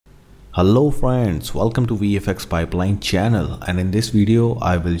Hello friends, welcome to VFX Pipeline channel, and in this video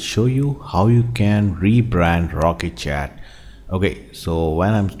I will show you how you can rebrand RocketChat. Okay, so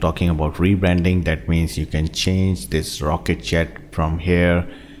when I'm talking about rebranding, that means you can change this RocketChat from here.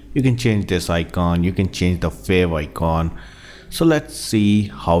 You can change this icon, you can change the fav icon. So let's see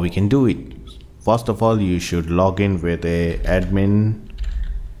how we can do it. First of all, you should log in with a admin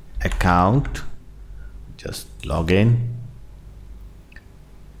account. Just log in.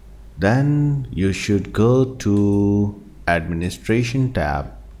 Then you should go to administration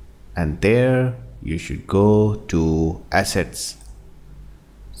tab, and there you should go to assets.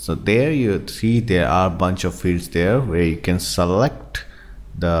 So there you see there are a bunch of fields there where you can select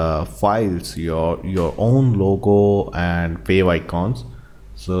the files, your own logo and fav icons.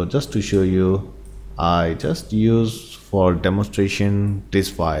 So just to show you, I just use for demonstration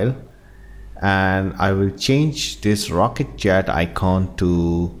this file, and I will change this RocketChat icon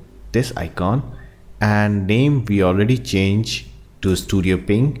to this icon, and name we already changed to Studio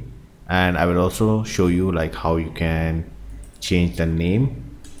Ping, and I will also show you like how you can change the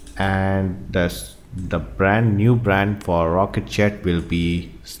name. And the new brand for RocketChat will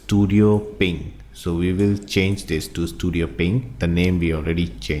be Studio Ping, so we will change this to Studio Ping, the name we already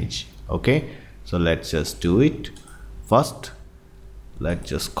changed. Okay, so let's just do it. First, let's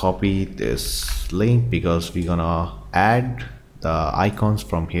just copy this link because we're gonna add the icons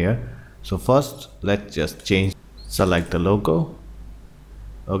from here. So first let's just select the logo.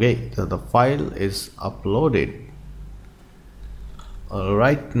 Okay, so the file is uploaded. All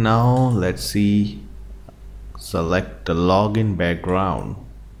right, now let's see, select the login background.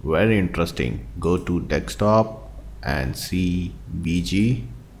 Very interesting. Go to desktop and see BG.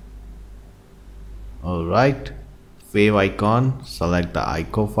 All right, fav icon, select the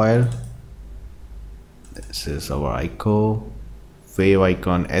ICO file. This is our ICO. Fav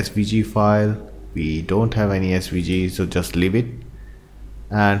icon SVG file, we don't have any SVG, so just leave it.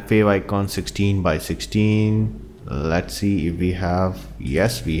 And fav icon 16 by 16, let's see if we have.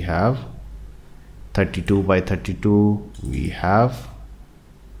 Yes, we have. 32 by 32, we have.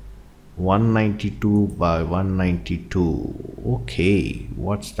 192 by 192. Okay,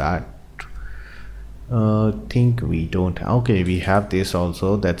 what's that? Think we don't. Okay, we have this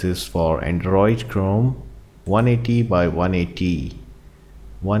also, that is for Android Chrome. 180 by 180,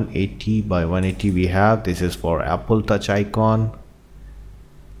 180 by 180 we have. This is for Apple Touch icon.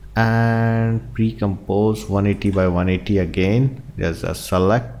 And pre-compose 180 by 180 again. There's a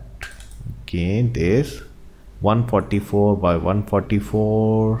select again, this 144 by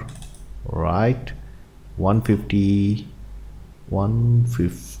 144, right? 150,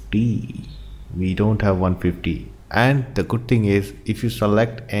 150, we don't have 150. And the good thing is, if you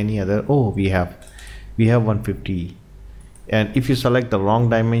select any other, we have 150, and if you select the wrong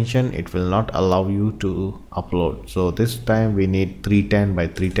dimension, it will not allow you to upload. So this time we need 310 by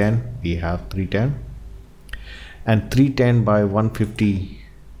 310. We have 310 and 310 by 150.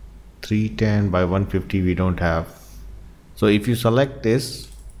 310 by 150 we don't have. So if you select this,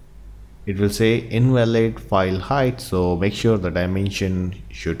 it will say invalid file height, so make sure the dimension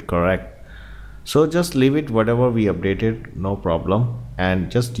should correct. So just leave it whatever we updated, no problem,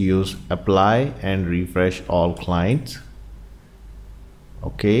 and just use apply and refresh all clients.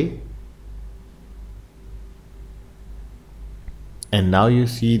 Okay, and now you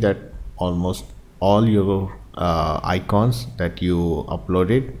see that almost all your icons that you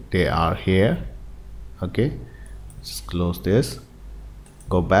uploaded, they are here. Okay, just close this,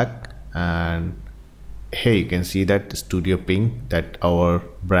 go back, and here you can see that Studio Ping, that our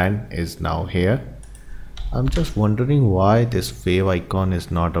brand is now here. I'm just wondering why this fav icon is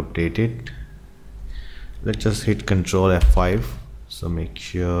not updated. Let's just hit Ctrl F5. So make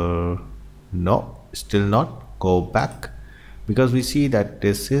sure, no, still not. Go back, because we see that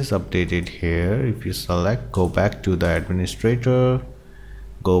this is updated here. If you select, go back to the administrator,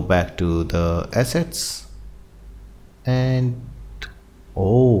 go back to the assets, and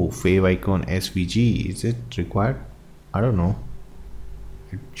fav icon SVG, is it required? I don't know,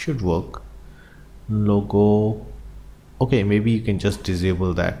 it should work. Logo, okay, maybe you can just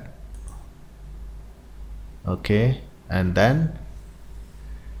disable that. Okay, and then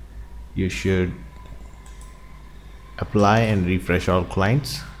you should apply and refresh all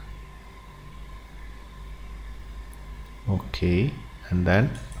clients. Okay, and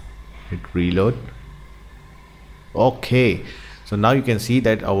then hit reload. Okay, so now you can see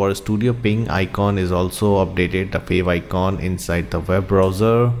that our Studio Ping icon is also updated, the fav icon inside the web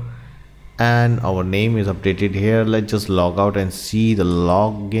browser, and our name is updated here. Let's just log out and see the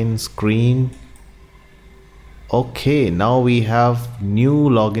login screen. Okay, now we have new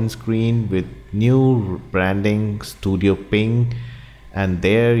login screen with new branding, Studio Ping, and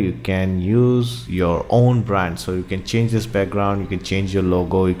there you can use your own brand. So you can change this background, you can change your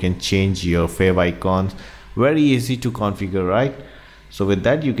logo, you can change your favicons. Very easy to configure, right? So with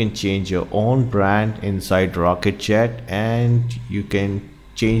that you can change your own brand inside RocketChat, and you can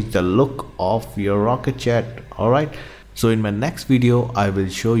change the look of your RocketChat. Alright, so in my next video I will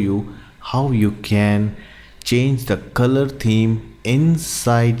show you how you can change the color theme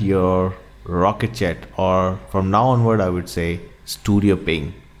inside your RocketChat, or from now onward I would say Studio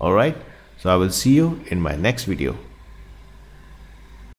Ping. Alright, so I will see you in my next video.